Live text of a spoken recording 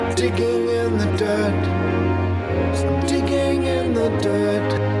digging in the dirt. I'm digging in the dirt.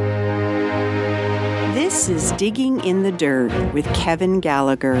 This is Digging in the Dirt with Kevin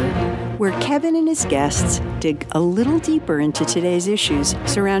Gallagher, where Kevin and his guests dig a little deeper into today's issues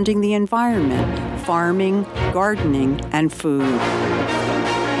surrounding the environment, farming, gardening, and food.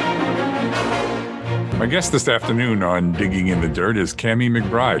 My guest this afternoon on Digging in the Dirt is Kami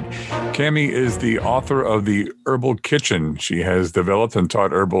McBride. Kami is the author of the Herbal Kitchen. She has developed and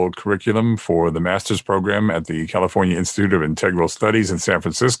taught herbal curriculum for the master's program at the California Institute of Integral Studies in San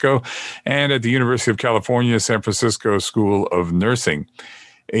Francisco and at the University of California, San Francisco School of Nursing.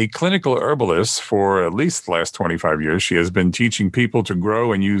 A clinical herbalist for at least the last 25 years, she has been teaching people to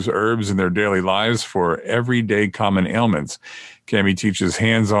grow and use herbs in their daily lives for everyday common ailments. Kami teaches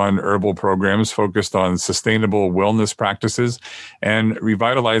hands-on herbal programs focused on sustainable wellness practices and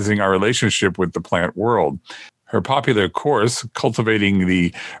revitalizing our relationship with the plant world. Her popular course, Cultivating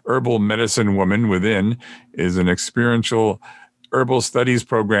the Herbal Medicine Woman Within, is an experiential herbal studies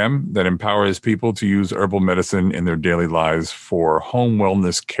program that empowers people to use herbal medicine in their daily lives for home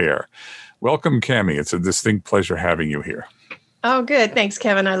wellness care. Welcome, Kami. It's a distinct pleasure having you here. Oh, good. Thanks,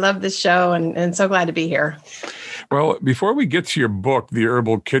 Kevin. I love this show and so glad to be here. Well, before we get to your book, The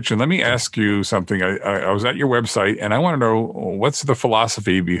Herbal Kitchen, let me ask you something. I was at your website and I want to know, what's the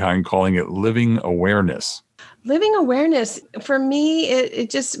philosophy behind calling it living awareness? Living awareness, for me,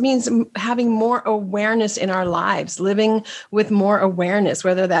 it just means having more awareness in our lives, living with more awareness,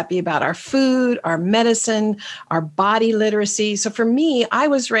 whether that be about our food, our medicine, our body literacy. So for me, I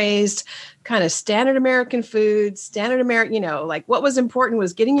was raised kind of standard American food, standard American, like what was important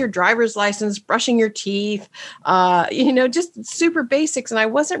was getting your driver's license, brushing your teeth, just super basics. And I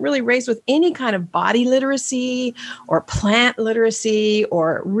wasn't really raised with any kind of body literacy or plant literacy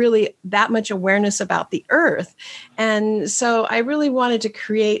or really that much awareness about the earth. And so I really wanted to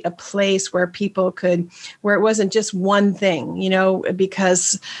create a place where people where it wasn't just one thing,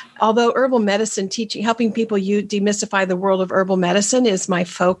 because although herbal medicine helping people demystify the world of herbal medicine is my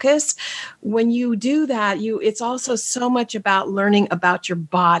focus. When you do that, it's also so much about learning about your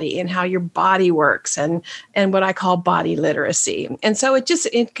body and how your body works and what I call body literacy. And so it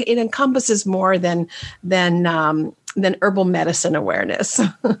encompasses more than herbal medicine awareness.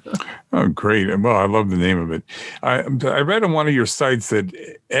 Oh, great. Well, I love the name of it. I read on one of your sites that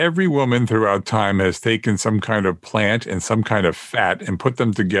every woman throughout time has taken some kind of plant and some kind of fat and put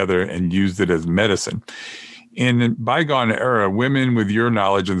them together and used it as medicine. In a bygone era, women with your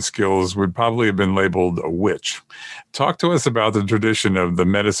knowledge and skills would probably have been labeled a witch. Talk to us about the tradition of the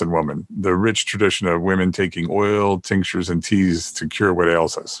medicine woman, the rich tradition of women taking oil, tinctures, and teas to cure what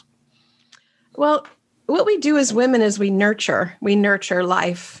ails us. Well, what we do as women is we nurture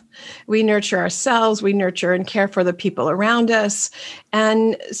life. We nurture ourselves. We nurture and care for the people around us.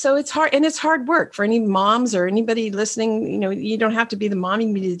 And so it's hard, and it's hard work for any moms or anybody listening. You don't have to be the mom, you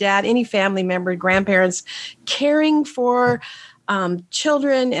can be the dad, any family member, grandparents, caring for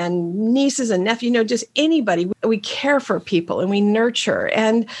children and nieces and nephews, just anybody. We care for people and we nurture.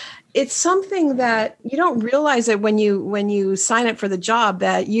 And it's something that you don't realize that when you sign up for the job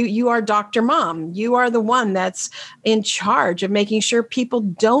that you are Dr. Mom. You are the one that's in charge of making sure people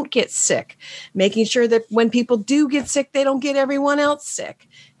don't get sick, making sure that when people do get sick, they don't get everyone else sick.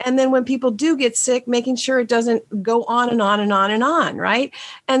 And then when people do get sick, making sure it doesn't go on and on and on and on, right?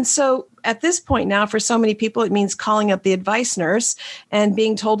 And so at this point now, for so many people, it means calling up the advice nurse and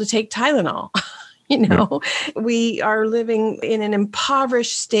being told to take Tylenol. We are living in an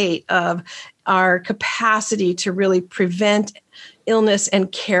impoverished state of our capacity to really prevent illness and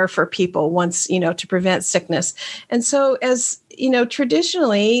care for people to prevent sickness. And so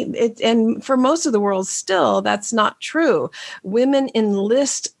traditionally, and for most of the world still, that's not true. Women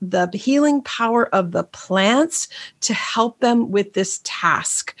enlist the healing power of the plants to help them with this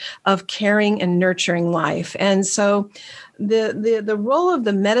task of caring and nurturing life. And so the role of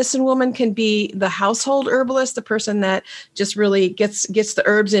the medicine woman can be the household herbalist, the person that just really gets the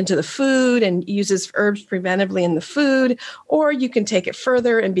herbs into the food and uses herbs preventively in the food, or you can take it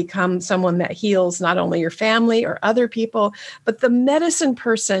further and become someone that heals not only your family or other people, but the medicine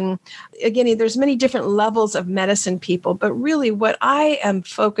person. Again, there's many different levels of medicine people, but really what I am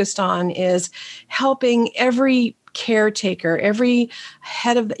focused on is helping every caretaker, every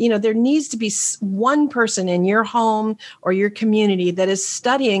head of, there needs to be one person in your home or your community that is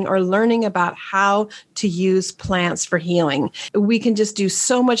studying or learning about how to use plants for healing. We can just do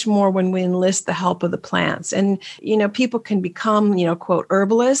so much more when we enlist the help of the plants. And, people can become, quote,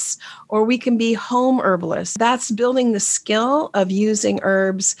 herbalists, or we can be home herbalists. That's building the skill of using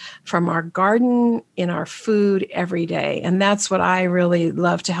herbs from our garden in our food every day. And that's what I really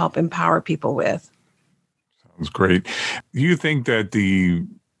love to help empower people with. Sounds great. Do you think that the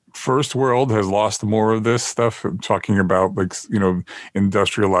first world has lost more of this stuff? I'm talking about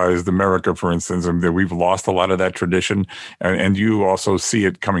industrialized America, for instance, and that we've lost a lot of that tradition. And you also see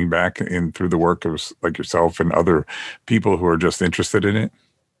it coming back in through the work of like yourself and other people who are just interested in it?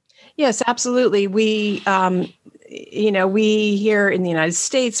 Yes, absolutely. We here in the United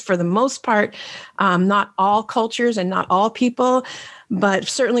States, for the most part, not all cultures and not all people, but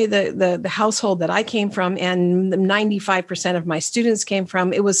certainly the household that I came from and 95% of my students came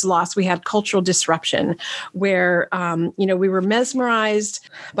from, it was lost. We had cultural disruption where, we were mesmerized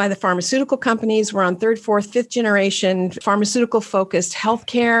by the pharmaceutical companies. We're on third, fourth, fifth generation pharmaceutical focused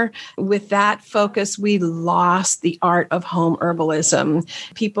healthcare. With that focus, we lost the art of home herbalism.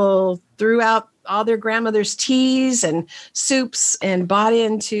 People threw out all their grandmother's teas and soups and bought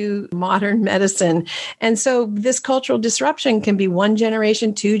into modern medicine. And so this cultural disruption can be one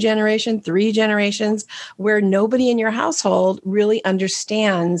generation, two generation, three generations, where nobody in your household really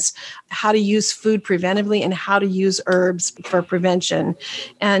understands how to use food preventively and how to use herbs for prevention.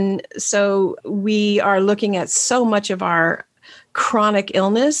 And so we are looking at so much of our chronic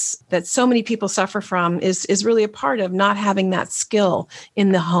illness that so many people suffer from is really a part of not having that skill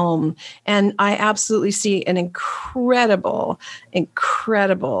in the home. And I absolutely see an incredible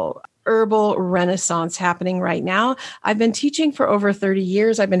herbal renaissance happening right now. I've been teaching for over 30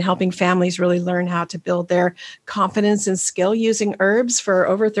 years. I've been helping families really learn how to build their confidence and skill using herbs for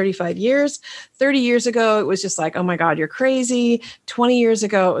over 35 years. 30 years ago, it was just like, oh my God, you're crazy. 20 years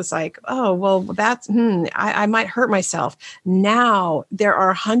ago, it was like, oh, well, that's, I might hurt myself. Now there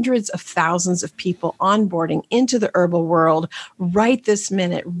are hundreds of thousands of people onboarding into the herbal world right this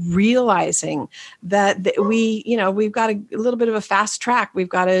minute, realizing that we've got a little bit of a fast track. We've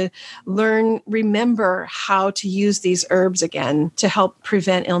got to remember how to use these herbs again to help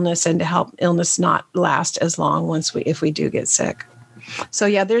prevent illness and to help illness not last as long if we do get sick. So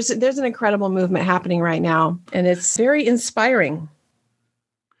yeah, there's an incredible movement happening right now, and it's very inspiring.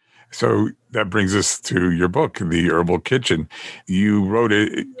 So that brings us to your book, The Herbal Kitchen. You wrote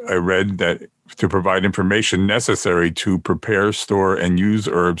it, I read, that to provide information necessary to prepare, store, and use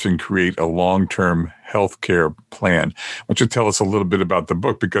herbs and create a long-term healthcare plan. Why don't you tell us a little bit about the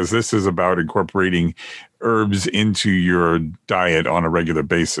book, because this is about incorporating herbs into your diet on a regular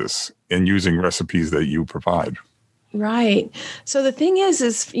basis and using recipes that you provide. Right. So the thing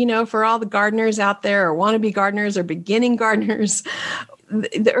is, for all the gardeners out there or wannabe gardeners or beginning gardeners,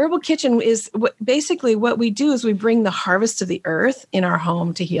 the Herbal Kitchen is basically what we do is we bring the harvest of the earth in our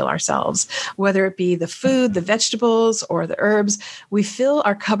home to heal ourselves, whether it be the food, the vegetables, or the herbs. We fill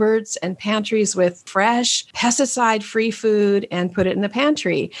our cupboards and pantries with fresh, pesticide-free food and put it in the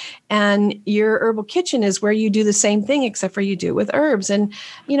pantry. And your Herbal Kitchen is where you do the same thing, except for you do it with herbs. And,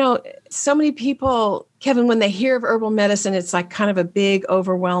 so many people, Kevin, when they hear of herbal medicine, it's like kind of a big,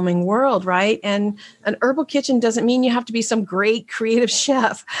 overwhelming world, right? And an herbal kitchen doesn't mean you have to be some great creative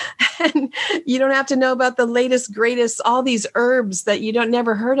chef. And you don't have to know about the latest, greatest, all these herbs that you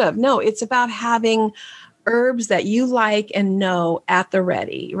never heard of. No, it's about having herbs that you like and know at the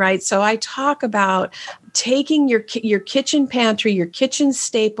ready, right? So I talk about taking your kitchen pantry, your kitchen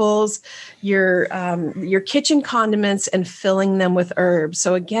staples, your kitchen condiments, and filling them with herbs.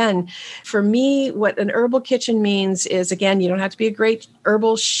 So again, for me, what an herbal kitchen means is, again, you don't have to be a great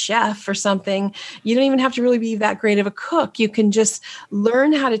herbal chef or something. You don't even have to really be that great of a cook. You can just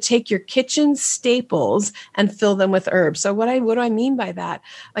learn how to take your kitchen staples and fill them with herbs. So what do I mean by that?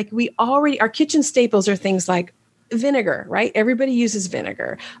 Like our kitchen staples are things like vinegar, right? Everybody uses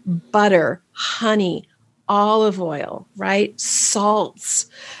vinegar, butter, honey, olive oil, right? Salts.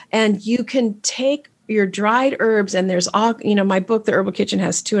 And you can take your dried herbs, and there's all, my book, The Herbal Kitchen,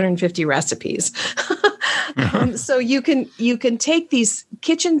 has 250 recipes. So you can take these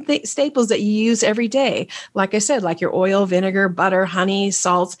kitchen staples that you use every day. Like I said, like your oil, vinegar, butter, honey,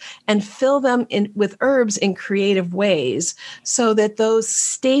 salts, and fill them in with herbs in creative ways so that those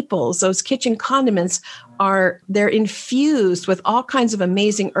staples, those kitchen condiments they're infused with all kinds of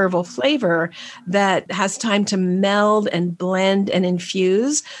amazing herbal flavor that has time to meld and blend and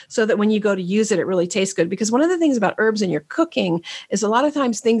infuse so that when you go to use it, it really tastes good. Because one of the things about herbs in your cooking is a lot of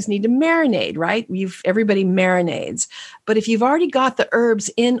times things need to marinate, right? Everybody marinades. But if you've already got the herbs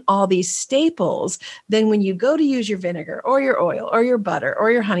in all these staples, then when you go to use your vinegar or your oil or your butter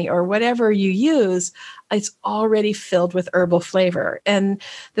or your honey or whatever you use, it's already filled with herbal flavor. And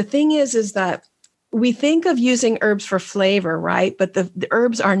the thing is that we think of using herbs for flavor, right? But the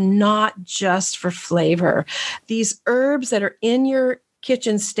herbs are not just for flavor. These herbs that are in your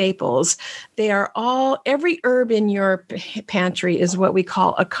kitchen staples, every herb in your pantry is what we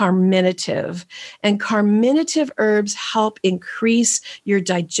call a carminative. And carminative herbs help increase your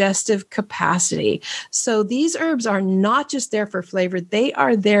digestive capacity. So these herbs are not just there for flavor, they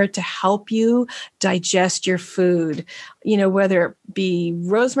are there to help you digest your food. Whether it be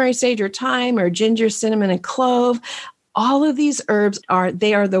rosemary, sage, or thyme, or ginger, cinnamon, and clove. All of these herbs are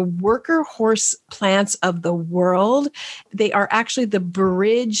the worker horse plants of the world. They are actually the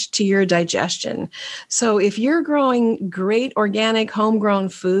bridge to your digestion. So if you're growing great organic homegrown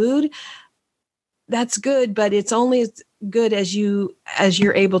food, that's good, but it's only as good as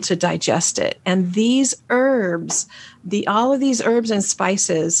you're able to digest it. And these herbs, all of these herbs and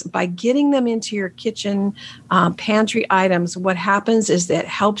spices, by getting them into your kitchen pantry items, what happens is that it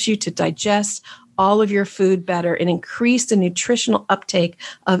helps you to digest all of your food better and increase the nutritional uptake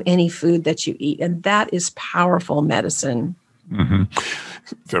of any food that you eat. And that is powerful medicine. Mm-hmm.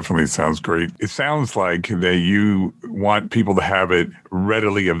 Definitely sounds great. It sounds like that you want people to have it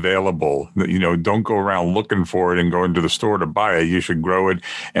readily available. Don't go around looking for it and go into the store to buy it. You should grow it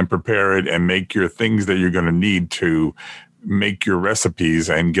and prepare it and make your things that you're going to need to make your recipes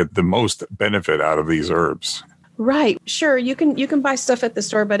and get the most benefit out of these herbs. Right. Sure. You can buy stuff at the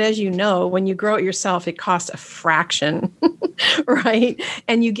store, but as you know, when you grow it yourself, it costs a fraction, right?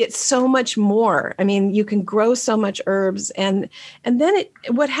 And you get so much more. I mean, you can grow so much herbs and then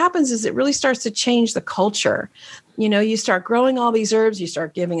what happens is it really starts to change the culture. You start growing all these herbs, you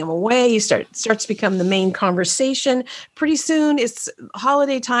start giving them away, starts to become the main conversation. Pretty soon it's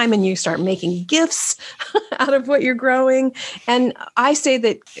holiday time and you start making gifts out of what you're growing. And I say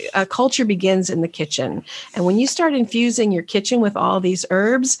that culture begins in the kitchen. And when you start infusing your kitchen with all these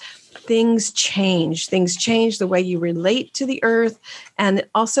herbs, things change. Things change the way you relate to the earth. And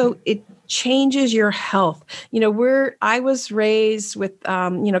also it changes your health. I was raised with,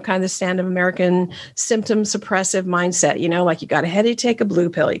 kind of the standard American symptom suppressive mindset, like you got a headache, take a blue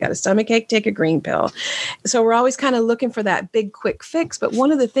pill, you got a stomachache, take a green pill. So we're always kind of looking for that big quick fix. But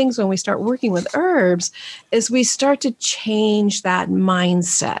one of the things when we start working with herbs is we start to change that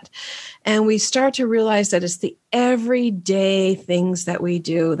mindset. And we start to realize that it's the everyday things that we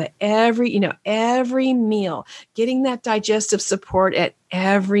do, every meal, getting that digestive support at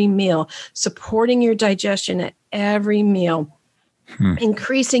every meal, supporting your digestion at every meal,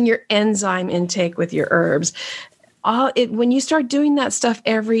 increasing your enzyme intake with your herbs. When you start doing that stuff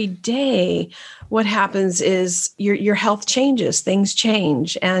every day, what happens is your health changes, things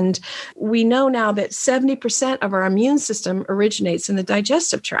change. And we know now that 70% of our immune system originates in the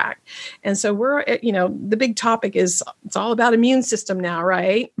digestive tract. And so the big topic is it's all about immune system now,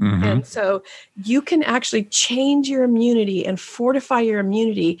 right? Mm-hmm. And so you can actually change your immunity and fortify your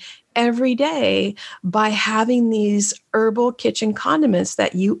immunity every day by having these herbal kitchen condiments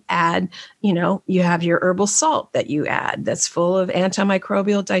that you add. You have your herbal salt that you add that's full of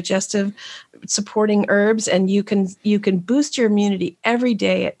antimicrobial, digestive supporting herbs, and you can boost your immunity every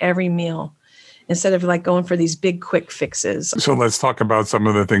day at every meal instead of like going for these big quick fixes. So let's talk about some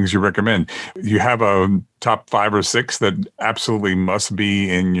of the things you recommend. You have a top 5 or 6 that absolutely must be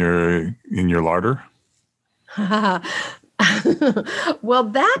in your larder? Well,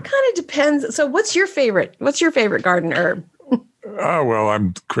 that kind of depends. So what's your favorite garden herb? Oh, well,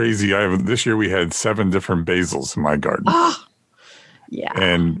 I'm crazy. This year we had 7 different basils in my garden. Oh, yeah.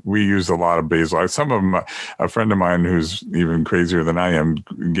 And we use a lot of basil. Some of them, a friend of mine who's even crazier than I am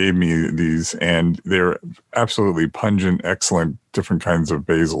gave me these, and they're absolutely pungent, excellent, different kinds of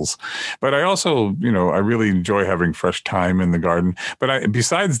basils. But I also, I really enjoy having fresh thyme in the garden. But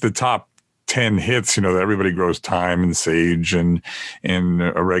besides the top 10 hits, everybody grows thyme and sage and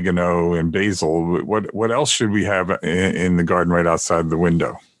oregano and basil. What else should we have in the garden right outside the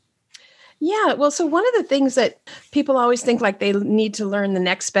window? Yeah, well, so one of the things that people always think like they need to learn the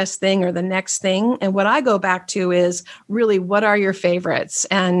next best thing or the next thing. And what I go back to is really, what are your favorites?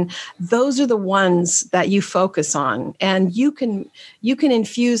 And those are the ones that you focus on. And you can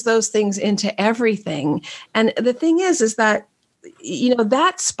infuse those things into everything. And the thing is that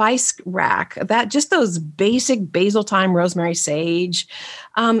that spice rack, that just those basic basil, thyme, rosemary, sage,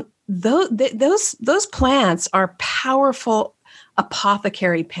 those plants are powerful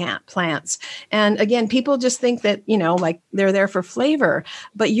apothecary plants. And again, people just think that, like they're there for flavor,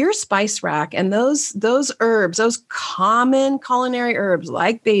 but your spice rack and those herbs, those common culinary herbs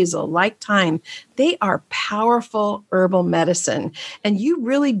like basil, like thyme, they are powerful herbal medicine. And you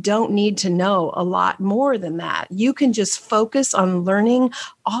really don't need to know a lot more than that. You can just focus on learning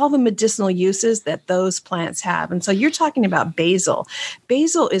all the medicinal uses that those plants have. And so you're talking about basil.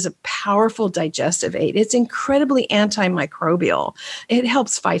 Basil is a powerful digestive aid. It's incredibly antimicrobial. It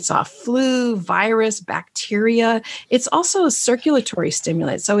helps fight off flu, virus, bacteria. It's also a circulatory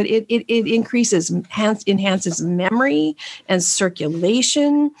stimulant. So it enhances memory and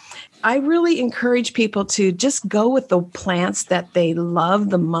circulation. I really encourage people to just go with the plants that they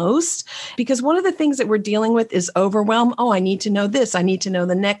love the most, because one of the things that we're dealing with is overwhelm. Oh, I need to know this. I need to know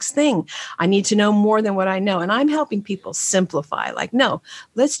the next thing. I need to know more than what I know. And I'm helping people simplify. Like, no,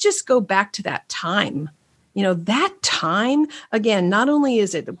 let's just go back to that time. That time, again, not only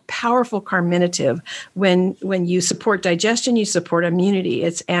is it a powerful carminative, when you support digestion, you support immunity.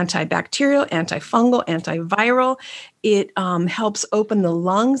 It's antibacterial, antifungal, antiviral. It helps open the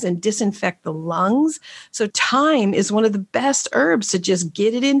lungs and disinfect the lungs. So thyme is one of the best herbs to just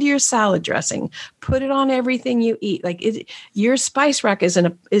get it into your salad dressing, put it on everything you eat. Like your spice rack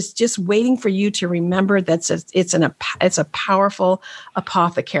is just waiting for you to remember it's a powerful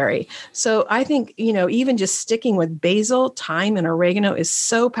apothecary. So I think, even just sticking with basil, thyme, and oregano is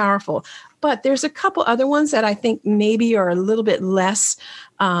so powerful. But there's a couple other ones that I think maybe are a little bit less,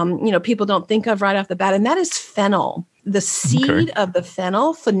 people don't think of right off the bat. And that is fennel. The seed of the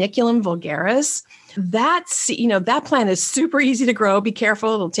fennel, Feniculum vulgaris, that plant is super easy to grow. Be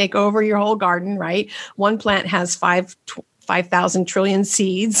careful. It'll take over your whole garden, right? One plant has 5,000 trillion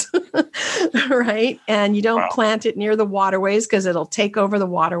seeds, right? And you don't plant it near the waterways because it'll take over the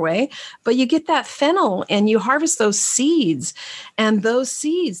waterway. But you get that fennel and you harvest those seeds. And those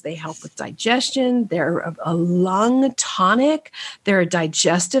seeds, they help with digestion. They're a lung tonic. They're a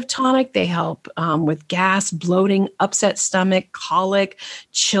digestive tonic. They help with gas, bloating, upset stomach, colic,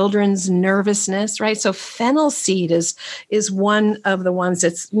 children's nervousness, right? So fennel seed is one of the ones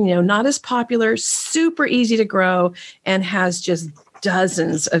that's, not as popular, super easy to grow, and has just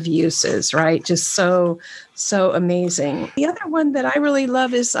dozens of uses, right? Just so amazing. The other one that I really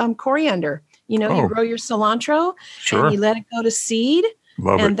love is coriander. You grow your cilantro and you let it go to seed.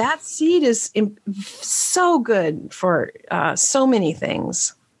 Love it. That seed is so good for so many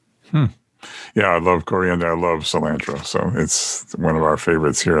things. Yeah, I love coriander. I love cilantro. So it's one of our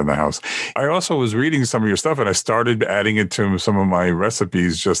favorites here in the house. I also was reading some of your stuff and I started adding it to some of my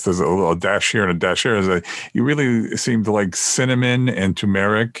recipes just as a little dash here and a dash here. You really seem to like cinnamon and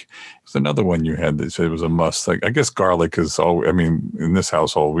turmeric. There's another one you had that said it was a must. Like, I guess garlic is in this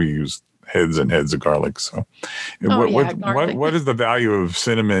household, we use heads and heads of garlic. So what is the value of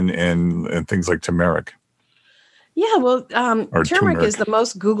cinnamon and things like turmeric? Yeah, well, turmeric is the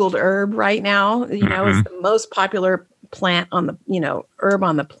most Googled herb right now. It's the most popular plant on the, herb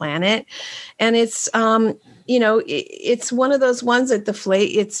on the planet. And it's, it's one of those ones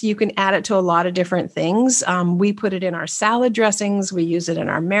that you can add it to a lot of different things. We put it in our salad dressings. We use it in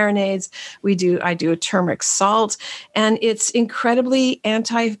our marinades. I do a turmeric salt, and it's incredibly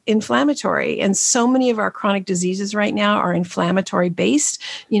anti-inflammatory. And so many of our chronic diseases right now are inflammatory based.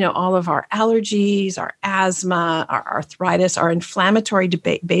 All of our allergies, our asthma, our arthritis are inflammatory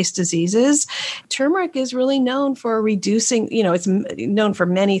based diseases. Turmeric is really known for reducing, it's known for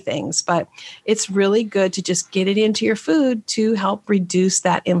many things, but it's really good to just get it into your food to help reduce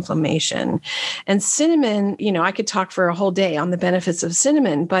that inflammation. And cinnamon, I could talk for a whole day on the benefits of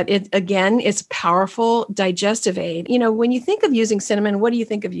cinnamon, but it's a powerful digestive aid. When you think of using cinnamon, what do you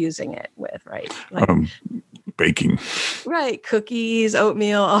think of using it with, right? Like, baking. Right. Cookies,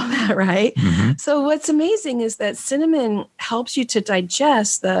 oatmeal, all that, right? Mm-hmm. So what's amazing is that cinnamon helps you to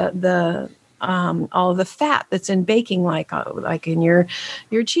digest all the fat that's in baking, like in your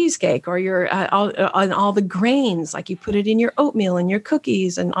cheesecake or all the grains, like you put it in your oatmeal and your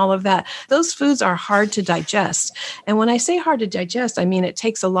cookies and all of that. Those foods are hard to digest. And when I say hard to digest, I mean it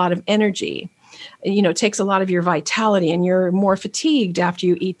takes a lot of energy. it takes a lot of your vitality, and you're more fatigued after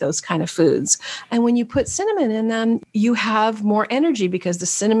you eat those kind of foods. And when you put cinnamon in them, you have more energy because the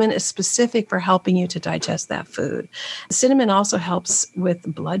cinnamon is specific for helping you to digest that food. Cinnamon also helps with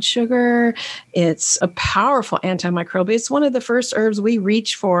blood sugar. It's a powerful antimicrobial. It's one of the first herbs we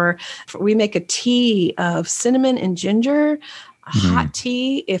reach for. We make a tea of cinnamon and ginger. Hot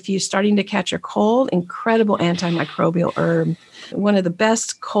tea, if you're starting to catch a cold, incredible antimicrobial herb. One of the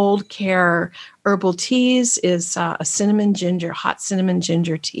best cold care herbal teas is a hot cinnamon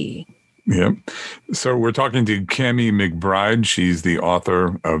ginger tea. Yep. So we're talking to Kami McBride. She's the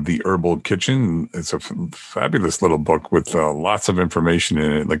author of The Herbal Kitchen. It's a fabulous little book with lots of information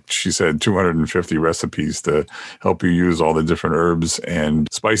in it. Like she said, 250 recipes to help you use all the different herbs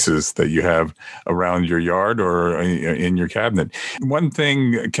and spices that you have around your yard or in your cabinet. One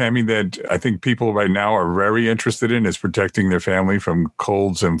thing, Kami, that I think people right now are very interested in is protecting their family from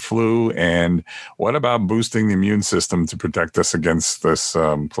colds and flu. And what about boosting the immune system to protect us against this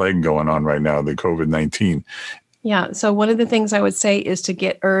plague going on right now, the COVID-19? Yeah. So one of the things I would say is to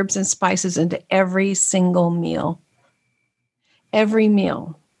get herbs and spices into every single meal. Every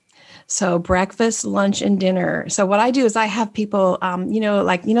meal. So breakfast, lunch, and dinner. So what I do is I have people,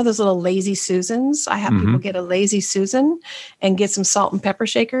 those little lazy Susans. I have people get a lazy Susan and get some salt and pepper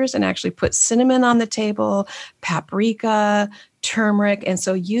shakers and actually put cinnamon on the table, paprika, turmeric. And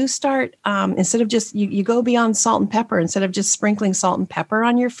so you start, instead of just, you go beyond salt and pepper. Instead of just sprinkling salt and pepper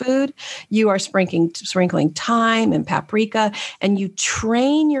on your food, you are sprinkling thyme and paprika, and you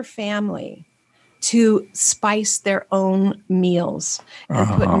train your family to spice their own meals and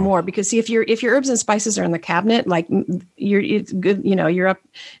put more. Because see, if your herbs and spices are in the cabinet, like it's good, you're up.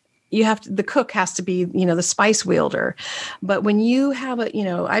 The cook has to be, the spice wielder. But when you have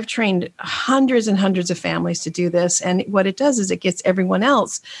I've trained hundreds and hundreds of families to do this. And what it does is it gets everyone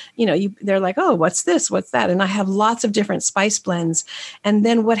else, they're like, oh, what's this? What's that? And I have lots of different spice blends. And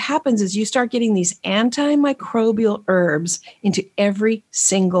then what happens is you start getting these antimicrobial herbs into every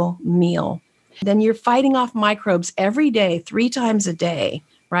single meal. Then you're fighting off microbes every day, 3 times a day.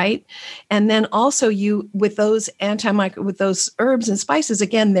 Right. And then also with those with those herbs and spices,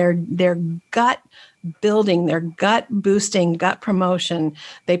 again, they're gut building, they're gut boosting, gut promotion.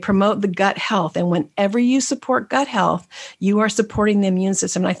 They promote the gut health. And whenever you support gut health, you are supporting the immune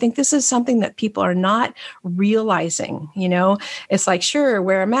system. And I think this is something that people are not realizing. It's like, sure,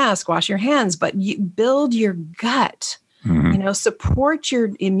 wear a mask, wash your hands, but you build your gut. Support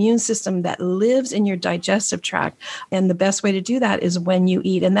your immune system that lives in your digestive tract. And the best way to do that is when you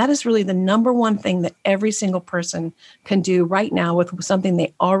eat. And that is really the number one thing that every single person can do right now with something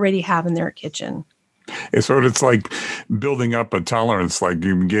they already have in their kitchen. So it's like building up a tolerance, like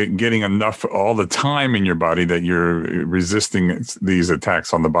you getting enough all the time in your body that you're resisting these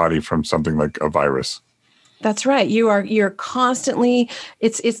attacks on the body from something like a virus. That's right. You're constantly,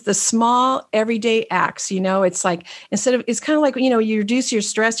 it's the small everyday acts, it's like, it's kind of like, you reduce your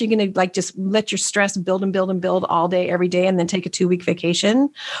stress, you're going to like just let your stress build and build and build all day, every day, and then take a 2-week vacation.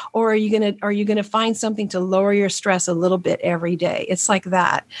 Or are you going to find something to lower your stress a little bit every day? It's like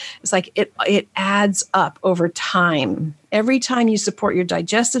that. It's like it adds up over time. Every time you support your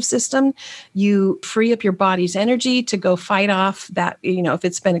digestive system, you free up your body's energy to go fight off that, if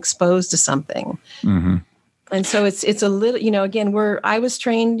it's been exposed to something. Mm-hmm. And so it's a little, again, I was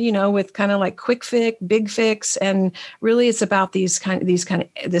trained, with kind of like quick fix, big fix, and really it's about this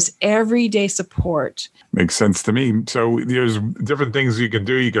everyday support. Makes sense to me. So there's different things you can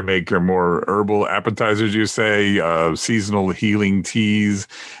do. You can make more herbal appetizers, you say, seasonal healing teas,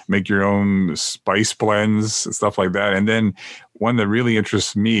 make your own spice blends, stuff like that. And then one that really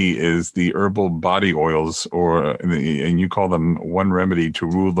interests me is the herbal body oils, and you call them one remedy to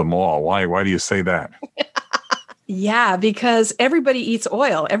rule them all. Why do you say that? Yeah, because everybody eats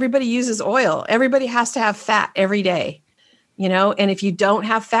oil. Everybody uses oil. Everybody has to have fat every day, and if you don't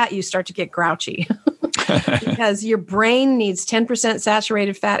have fat, you start to get grouchy because your brain needs 10%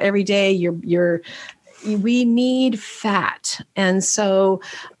 saturated fat every day. We need fat. And so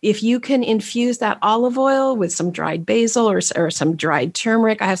if you can infuse that olive oil with some dried basil or some dried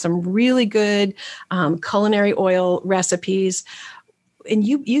turmeric, I have some really good culinary oil recipes. And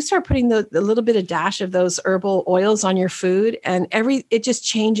you start putting the little bit of dash of those herbal oils on your food, and it just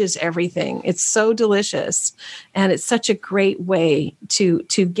changes everything. It's so delicious, and it's such a great way to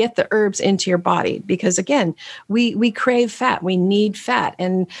get the herbs into your body. Because again, we crave fat, we need fat,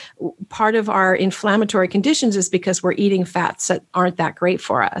 and part of our inflammatory conditions is because we're eating fats that aren't that great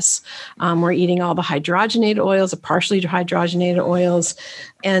for us. We're eating all the hydrogenated oils, the partially hydrogenated oils.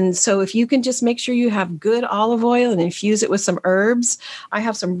 And so if you can just make sure you have good olive oil and infuse it with some herbs, I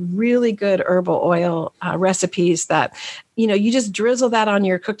have some really good herbal oil recipes that, you just drizzle that on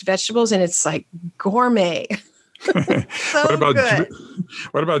your cooked vegetables and it's like gourmet. So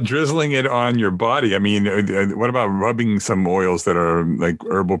what about drizzling it on your body? I mean, what about rubbing some oils that are like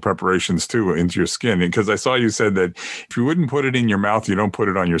herbal preparations too into your skin? Because I saw you said that if you wouldn't put it in your mouth, you don't put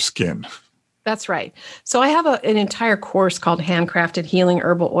it on your skin. That's right. So I have an entire course called Handcrafted Healing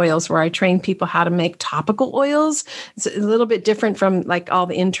Herbal Oils where I train people how to make topical oils. It's a little bit different from like all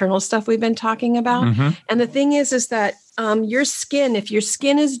the internal stuff we've been talking about. Mm-hmm. And the thing is that your skin, if your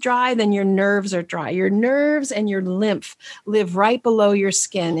skin is dry, then your nerves are dry. Your nerves and your lymph live right below your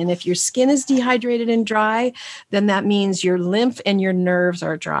skin. And if your skin is dehydrated and dry, then that means your lymph and your nerves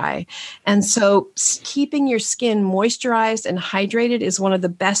are dry. And so keeping your skin moisturized and hydrated is one of the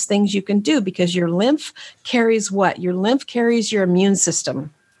best things you can do because your lymph carries what? Your lymph carries your immune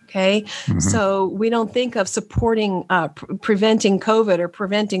system. Okay. Mm-hmm. So we don't think of supporting, preventing COVID or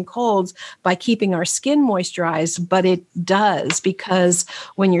preventing colds by keeping our skin moisturized, but it does because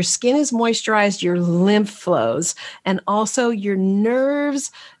when your skin is moisturized, your lymph flows and also your nerves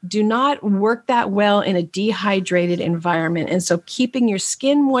do not work that well in a dehydrated environment. And so keeping your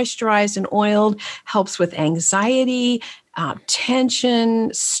skin moisturized and oiled helps with anxiety,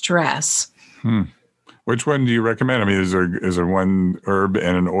 tension, stress. Which one do you recommend? I mean, is there one herb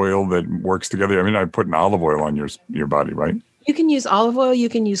and an oil that works together? I mean, I put an olive oil on your body, right? You can use olive oil. You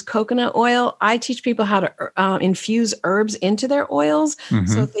can use coconut oil. I teach people how to infuse herbs into their oils. Mm-hmm.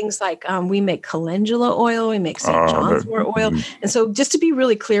 So things like we make calendula oil, we make St. John's wort oil. And so just to be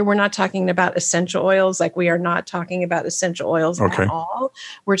really clear, we're not talking about essential oils. Like we are not talking about essential oils at all.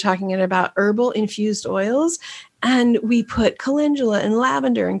 We're talking about herbal infused oils. And we put calendula and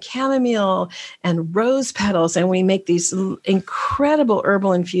lavender and chamomile and rose petals, and we make these incredible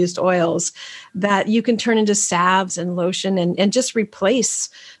herbal infused oils that you can turn into salves and lotion and just replace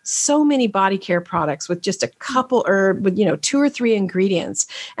so many body care products with just a couple with 2 or 3 ingredients.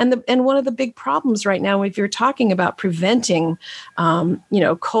 And one of the big problems right now, if you're talking about preventing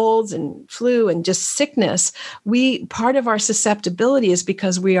colds and flu and just sickness, part of our susceptibility is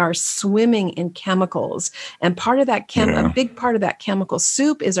because we are swimming in chemicals. And part of that a big part of that chemical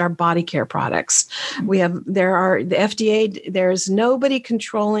soup is our body care products. The FDA, there's nobody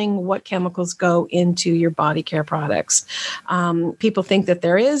controlling what chemicals go into your body care products. People think that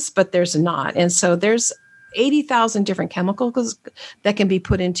there is, but there's not. And so there's 80,000 different chemicals that can be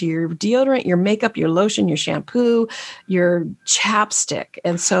put into your deodorant, your makeup, your lotion, your shampoo, your chapstick.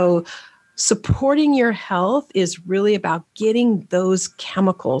 And so supporting your health is really about getting those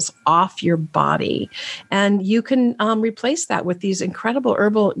chemicals off your body. And you can replace that with these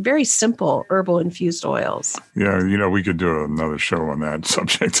incredible very simple herbal infused oils. Yeah, we could do another show on that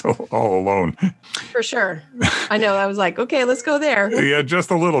subject all alone. For sure. I know. I was like, okay, let's go there. Yeah, just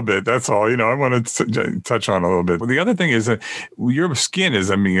a little bit. That's all. I want to touch on a little bit. But the other thing is that your skin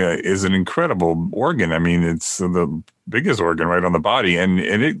is an incredible organ. I mean, it's the biggest organ right on the body, and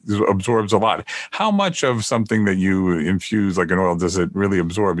it absorbs a lot. How much of something that you infuse like an oil does it really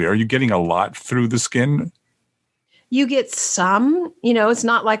absorb? Are you getting a lot through the skin? You get some, it's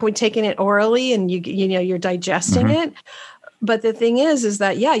not like we're taking it orally and you're digesting it. But the thing is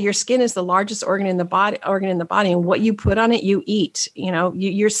that, your skin is the largest organ in the body, and what you put on it, you eat.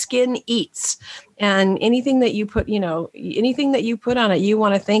 Your skin eats, and anything that you put on it, you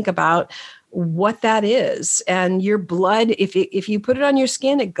want to think about what that is. And your blood, if you put it on your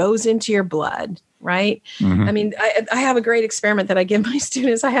skin, it goes into your blood, right? Mm-hmm. I mean, I have a great experiment that I give my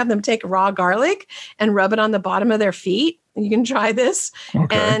students. I have them take raw garlic and rub it on the bottom of their feet. You can try this.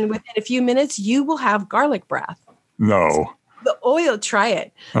 Okay. And within a few minutes, you will have garlic breath. No. The oil, try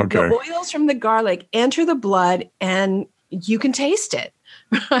it. Okay. The oils from the garlic enter the blood and you can taste it,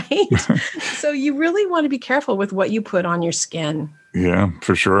 right? So you really want to be careful with what you put on your skin. Yeah,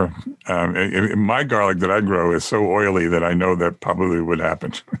 for sure. My garlic that I grow is so oily that I know that probably would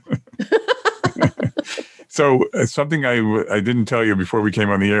happen. So something I didn't tell you before we came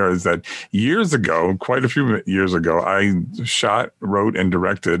on the air is that quite a few years ago, I wrote, and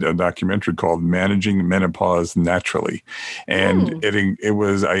directed a documentary called Managing Menopause Naturally. And it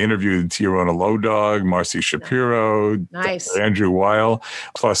was, I interviewed Tiarona Lodog, Marcy Shapiro, nice. Andrew Weil,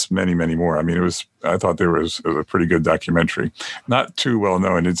 plus many, many more. I mean, I thought it was a pretty good documentary. Not too well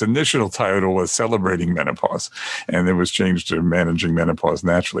known. Its initial title was Celebrating Menopause, and it was changed to Managing Menopause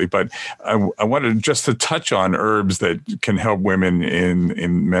Naturally. But I wanted just to touch touch on herbs that can help women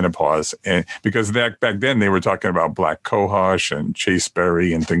in menopause. And because back then they were talking about black cohosh and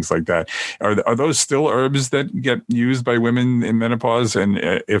chasteberry and things like that. Are those still herbs that get used by women in menopause? And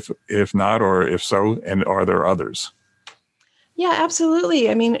if not, or if so, and are there others? Yeah, absolutely.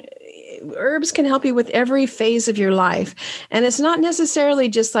 I mean, herbs can help you with every phase of your life. And it's not necessarily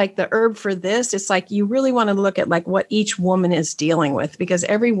just like the herb for this. It's like you really want to look at like what each woman is dealing with, because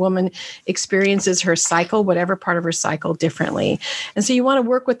every woman experiences her cycle, whatever part of her cycle, differently. And so you want to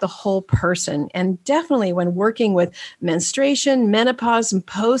work with the whole person. And definitely when working with menstruation, menopause, and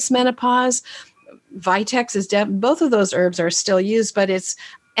postmenopause, Vitex is both of those herbs are still used, but it's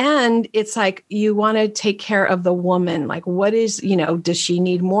like you want to take care of the woman. Like, what is, does she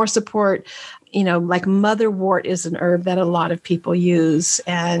need more support? Like motherwort is an herb that a lot of people use.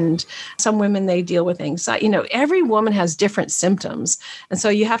 And some women, they deal with anxiety. Every woman has different symptoms. And so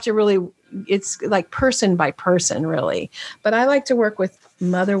you have to really, it's like person by person, really. But I like to work with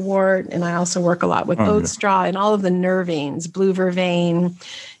motherwort, and I also work a lot with oat straw and all of the nervines, blue vervain.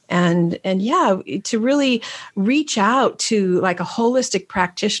 And yeah, to really reach out to like a holistic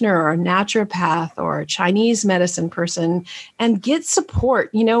practitioner or a naturopath or a Chinese medicine person and get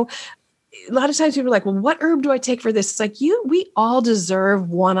support. A lot of times people are like, well, what herb do I take for this? It's like we all deserve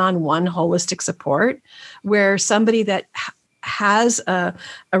one-on-one holistic support, where somebody that has a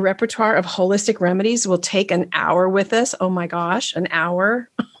repertoire of holistic remedies will take an hour with us. Oh my gosh, an hour.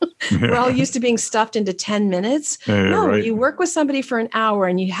 We're all used to being stuffed into 10 minutes. Right. You work with somebody for an hour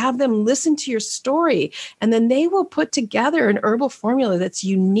and you have them listen to your story, and then they will put together an herbal formula that's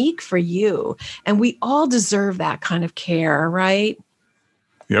unique for you. And we all deserve that kind of care, right?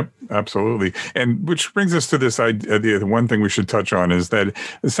 Yep, absolutely. And which brings us to this idea. The one thing we should touch on is that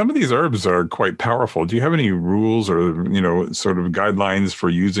some of these herbs are quite powerful. Do you have any rules or, sort of guidelines for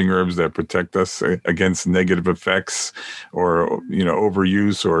using herbs that protect us against negative effects or,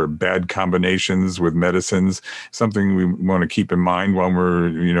 overuse or bad combinations with medicines? Something we want to keep in mind when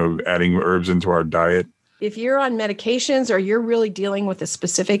we're, adding herbs into our diet? If you're on medications or you're really dealing with a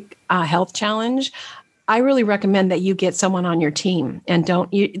specific health challenge, I really recommend that you get someone on your team, and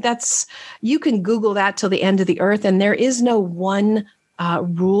you can Google that till the end of the earth. And there is no one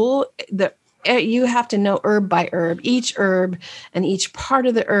rule that you have to know herb by herb, each herb and each part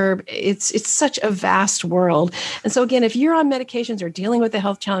of the herb. It's such a vast world. And so again, if you're on medications or dealing with a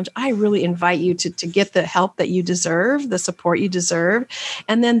health challenge, I really invite you to get the help that you deserve, the support you deserve.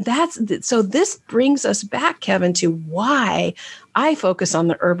 And then so this brings us back, Kevin, to why I focus on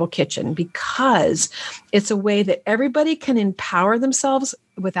the Herbal Kitchen, because it's a way that everybody can empower themselves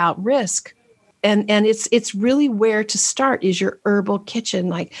without risk. And it's really where to start is your Herbal Kitchen,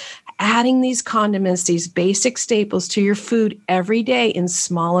 like adding these condiments, these basic staples to your food every day in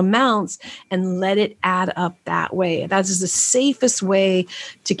small amounts, and let it add up that way. That is the safest way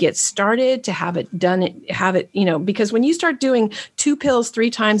to get started, to have it done, because when you start doing 2 pills 3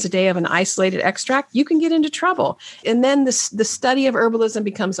 times a day of an isolated extract, you can get into trouble. And then the study of herbalism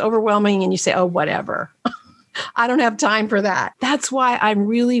becomes overwhelming and you say, oh, whatever. I don't have time for that. That's why I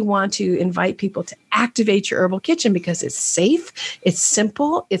really want to invite people to activate your Herbal Kitchen, because it's safe, it's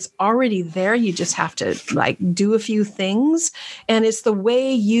simple, it's already there. You just have to do a few things. And it's the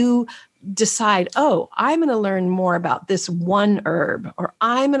way you decide, oh, I'm going to learn more about this one herb, or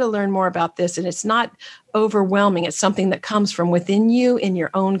I'm going to learn more about this. And it's not overwhelming. It's something that comes from within you in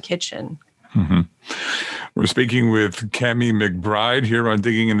your own kitchen. Mm-hmm. We're speaking with Kami McBride here on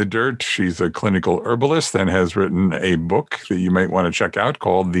Digging in the Dirt. She's a clinical herbalist and has written a book that you might want to check out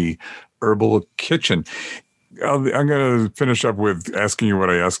called The Herbal Kitchen. I'm going to finish up with asking you what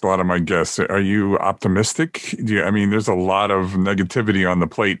I ask a lot of my guests. Are you optimistic? There's a lot of negativity on the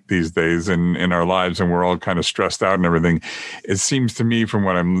plate these days in our lives, and we're all kind of stressed out and everything. It seems to me from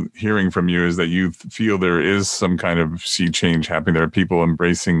what I'm hearing from you is that you feel there is some kind of sea change happening. There are people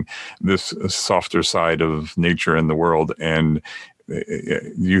embracing this softer side of nature and the world. And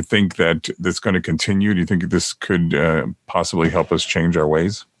you think that that's going to continue? Do you think this could possibly help us change our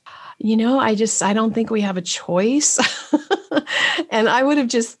ways? I don't think we have a choice. And I would have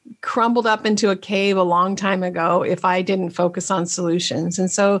just crumbled up into a cave a long time ago if I didn't focus on solutions. And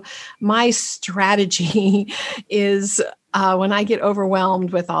so my strategy is when I get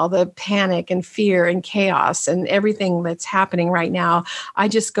overwhelmed with all the panic and fear and chaos and everything that's happening right now, I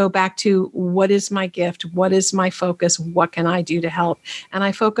just go back to what is my gift? What is my focus? What can I do to help? And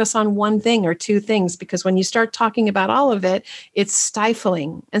I focus on one thing or two things, because when you start talking about all of it, it's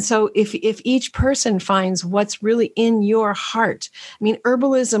stifling. And so if each person finds what's really in your heart, I mean,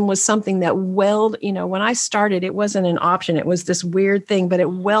 herbalism was something that welled, when I started, it wasn't an option. It was this weird thing, but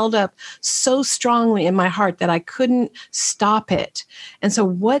it welled up so strongly in my heart that I couldn't stop it. And so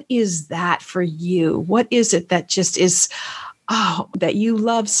what is that for you? What is it that just is, that you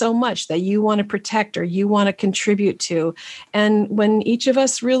love so much, that you want to protect or you want to contribute to? And when each of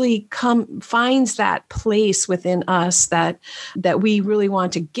us really finds that place within us that we really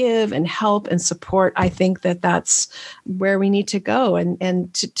want to give and help and support, I think that that's where we need to go,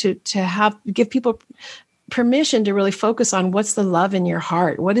 and to give people permission to really focus on what's the love in your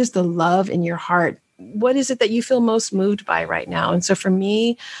heart. What is the love in your heart? What is it that you feel most moved by right now? And so for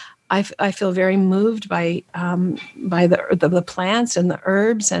me, I feel very moved by the plants and the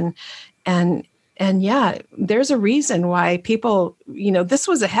herbs and yeah, there's a reason why people, this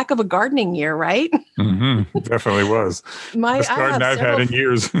was a heck of a gardening year, right? Mm-hmm. Definitely was. Best garden I've had in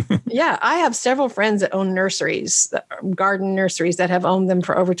years. Yeah, I have several friends that own nurseries, garden nurseries, that have owned them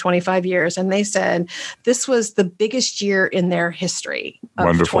for over 25 years. And they said this was the biggest year in their history of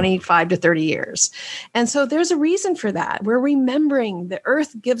Wonderful. 25 to 30 years. And so there's a reason for that. We're remembering the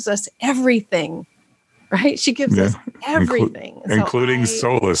earth gives us everything, right? She gives us everything. Including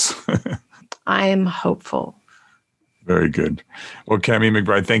solace. I'm hopeful. Very good. Well, Kami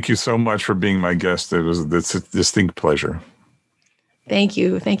McBride, thank you so much for being my guest. It's a distinct pleasure. Thank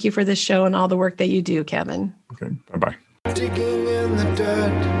you. Thank you for this show and all the work that you do, Kevin. Okay. Bye-bye. Digging in the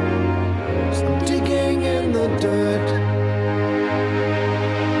dirt. I'm digging in the dirt.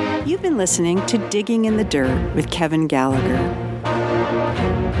 You've been listening to Digging in the Dirt with Kevin Gallagher.